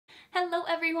Hello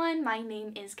everyone, my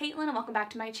name is Caitlin and welcome back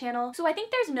to my channel. So I think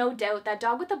there's no doubt that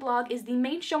Dog with a Blog is the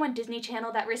main show on Disney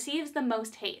Channel that receives the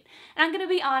most hate. And I'm gonna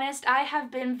be honest, I have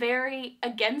been very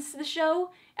against the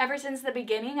show ever since the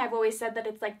beginning. I've always said that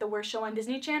it's like the worst show on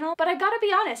Disney Channel, but I gotta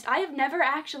be honest, I have never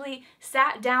actually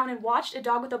sat down and watched a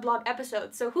Dog with a Blog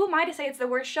episode. So who am I to say it's the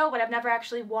worst show when I've never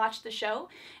actually watched the show?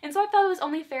 And so I felt it was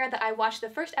only fair that I watched the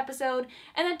first episode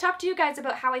and then talk to you guys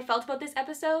about how I felt about this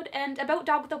episode and about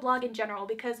Dog with a Blog in general,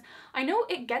 because I know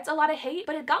it gets a lot of hate,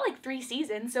 but it got like 3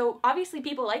 seasons, so obviously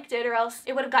people liked it or else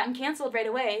it would have gotten canceled right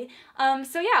away.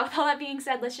 So yeah, with all that being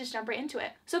said, let's just jump right into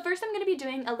it. So first I'm going to be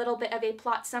doing a little bit of a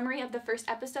plot summary of the first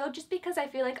episode, just because I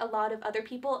feel like a lot of other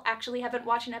people actually haven't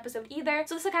watched an episode either,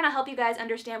 so this will kind of help you guys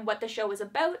understand what the show is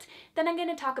about. Then I'm going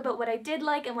to talk about what I did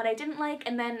like and what I didn't like,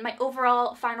 and then my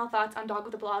overall final thoughts on Dog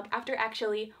with a Blog after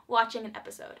actually watching an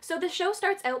episode. So the show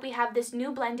starts out, we have this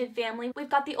new blended family. We've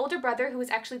got the older brother, who is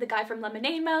actually the guy from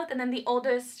Lemonade Mouth, and then the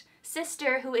oldest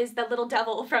sister, who is the little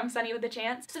devil from Sunny with a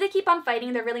Chance. So they keep on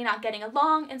fighting, they're really not getting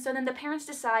along, and so then the parents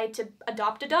decide to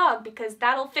adopt a dog because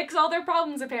that'll fix all their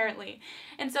problems apparently.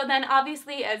 And so then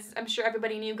obviously, as I'm sure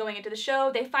everybody knew going into the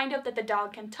show, they find out that the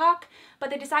dog can talk, but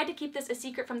they decide to keep this a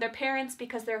secret from their parents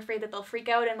because they're afraid that they'll freak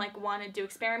out and like want to do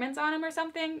experiments on him or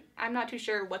something. I'm not too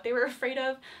sure what they were afraid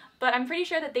of, but I'm pretty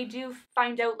sure that they do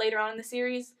find out later on in the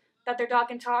series that their dog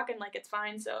can talk and like it's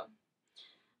fine, so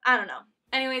I don't know.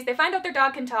 Anyways, they find out their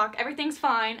dog can talk, everything's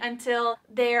fine, until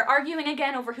they're arguing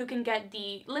again over who can get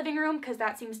the living room, because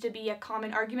that seems to be a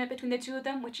common argument between the two of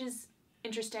them, which is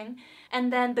interesting.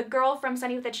 And then the girl from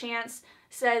Sunny with a Chance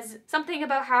says something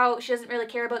about how she doesn't really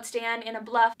care about Stan in a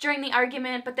bluff during the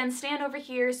argument, but then Stan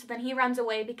overhears, so then he runs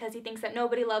away because he thinks that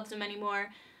nobody loves him anymore,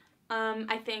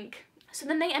 I think. So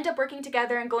then they end up working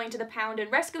together and going to the pound and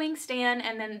rescuing Stan,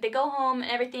 and then they go home and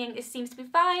everything seems to be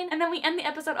fine. And then we end the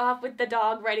episode off with the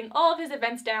dog writing all of his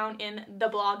events down in the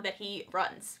blog that he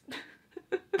runs.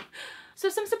 So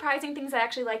some surprising things I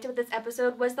actually liked about this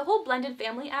episode was the whole blended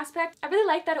family aspect. I really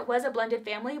like that it was a blended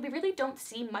family. We really don't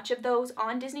see much of those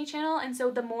on Disney Channel, and so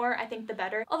the more, I think, the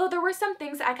better. Although there were some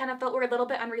things that I kind of felt were a little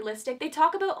bit unrealistic. They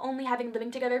talk about only having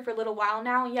living together for a little while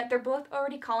now, yet they're both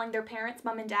already calling their parents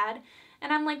mom and dad.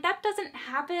 And I'm like, that doesn't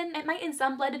happen. It might in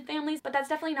some blended families, but that's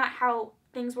definitely not how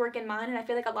things work in mine, and I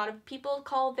feel like a lot of people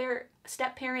call their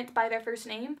step-parent by their first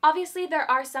name. Obviously, there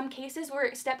are some cases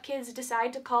where step-kids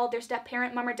decide to call their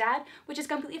step-parent mom or dad, which is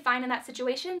completely fine in that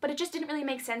situation, but it just didn't really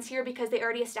make sense here because they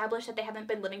already established that they haven't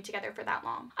been living together for that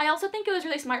long. I also think it was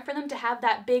really smart for them to have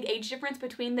that big age difference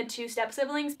between the two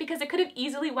step-siblings, because it could have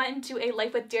easily went into a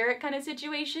Life with Derek kind of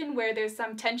situation where there's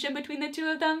some tension between the two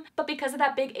of them, but because of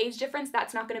that big age difference,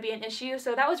 that's not going to be an issue,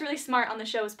 so that was really smart on the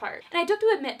show's part. And I do have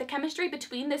to admit, the chemistry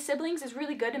between the siblings is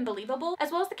really good and believable,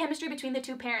 as well as the chemistry between the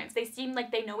two parents. They seem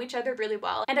like they know each other really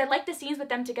well, and I like the scenes with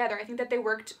them together. I think that they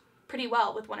worked pretty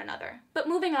well with one another. But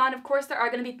moving on, of course there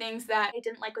are going to be things that I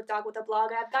didn't like with Dog with a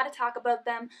Blog, and I've got to talk about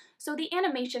them. So the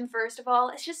animation, first of all,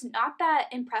 it's just not that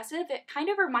impressive. It kind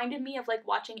of reminded me of like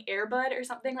watching Air Bud or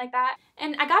something like that.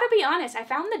 And I gotta be honest, I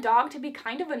found the dog to be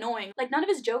kind of annoying. Like, none of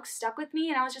his jokes stuck with me,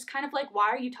 and I was just kind of like, why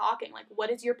are you talking? Like,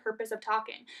 what is your purpose of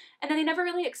talking? And then they never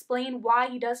really explain why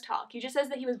he does talk. He just says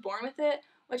that he was born with it,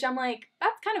 which I'm like,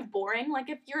 that's kind of boring. Like,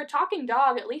 if you're a talking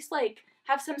dog, at least like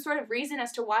have some sort of reason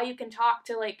as to why you can talk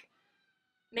to like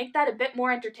make that a bit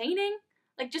more entertaining.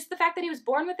 Like, just the fact that he was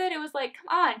born with it, it was like,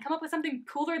 come on, come up with something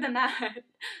cooler than that.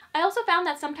 I also found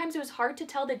that sometimes it was hard to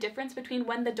tell the difference between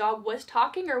when the dog was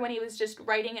talking or when he was just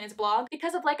writing in his blog,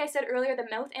 because of, like I said earlier, the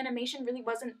mouth animation really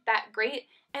wasn't that great,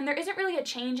 and there isn't really a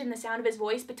change in the sound of his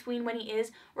voice between when he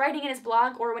is writing in his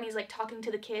blog or when he's like talking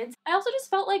to the kids. I also just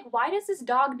felt like, why does this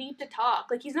dog need to talk?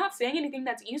 Like, he's not saying anything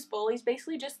that's useful. He's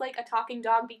basically just like a talking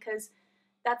dog because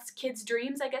that's kids'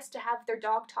 dreams, I guess, to have their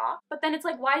dog talk. But then it's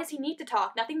like, why does he need to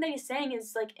talk? Nothing that he's saying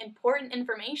is like important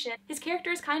information. His character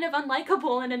is kind of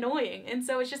unlikable and annoying, and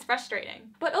so it's just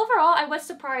frustrating. But overall, I was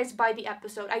surprised by the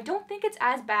episode. I don't think it's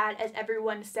as bad as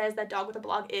everyone says that Dog with a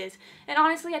Blog is. And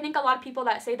honestly, I think a lot of people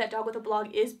that say that Dog with a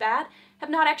Blog is bad have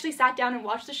not actually sat down and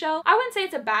watched the show. I wouldn't say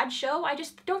it's a bad show, I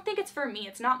just don't think it's for me.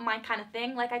 It's not my kind of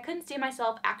thing. Like, I couldn't see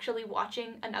myself actually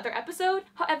watching another episode.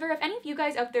 However, if any of you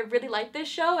guys out there really like this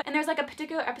show, and there's like a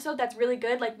particular episode that's really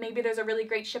good, like maybe there's a really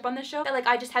great ship on this show that like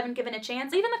I just haven't given a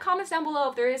chance, leave in the comments down below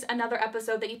if there is another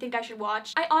episode that you think I should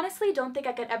watch. I honestly don't think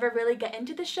I could ever really get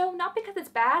into this show, not because it's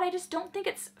bad, I just don't think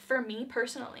it's for me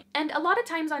personally. And a lot of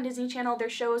times on Disney Channel, their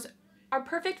shows are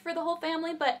perfect for the whole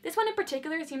family, but this one in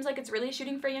particular seems like it's really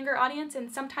shooting for a younger audience, and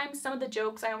sometimes some of the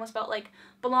jokes I almost felt like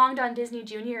belonged on Disney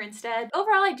Junior instead.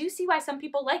 Overall, I do see why some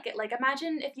people like it. Like,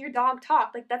 imagine if your dog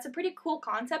talked. Like, that's a pretty cool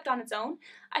concept on its own.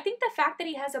 I think the fact that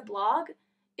he has a blog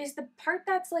is the part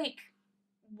that's like,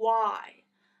 why?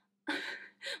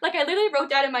 Like, I literally wrote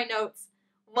down in my notes,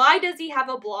 why does he have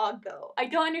a blog though? I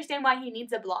don't understand why he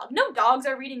needs a blog. No dogs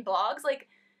are reading blogs. Like,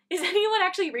 is anyone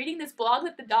actually reading this blog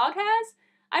that the dog has?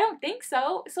 I don't think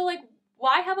so. So like,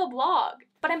 why have a blog?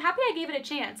 But I'm happy I gave it a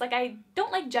chance. Like, I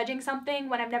don't like judging something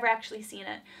when I've never actually seen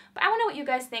it. But I want to know what you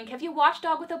guys think. Have you watched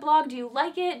Dog with a Blog? Do you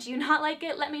like it? Do you not like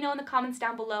it? Let me know in the comments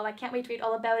down below. I can't wait to read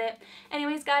all about it.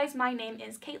 Anyways, guys, my name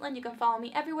is Caitlin. You can follow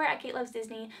me everywhere at Kate Loves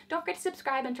Disney. Don't forget to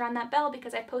subscribe and turn on that bell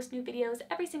because I post new videos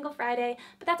every single Friday.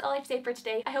 But that's all I have to say for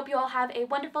today. I hope you all have a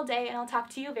wonderful day, and I'll talk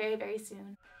to you very, very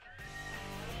soon.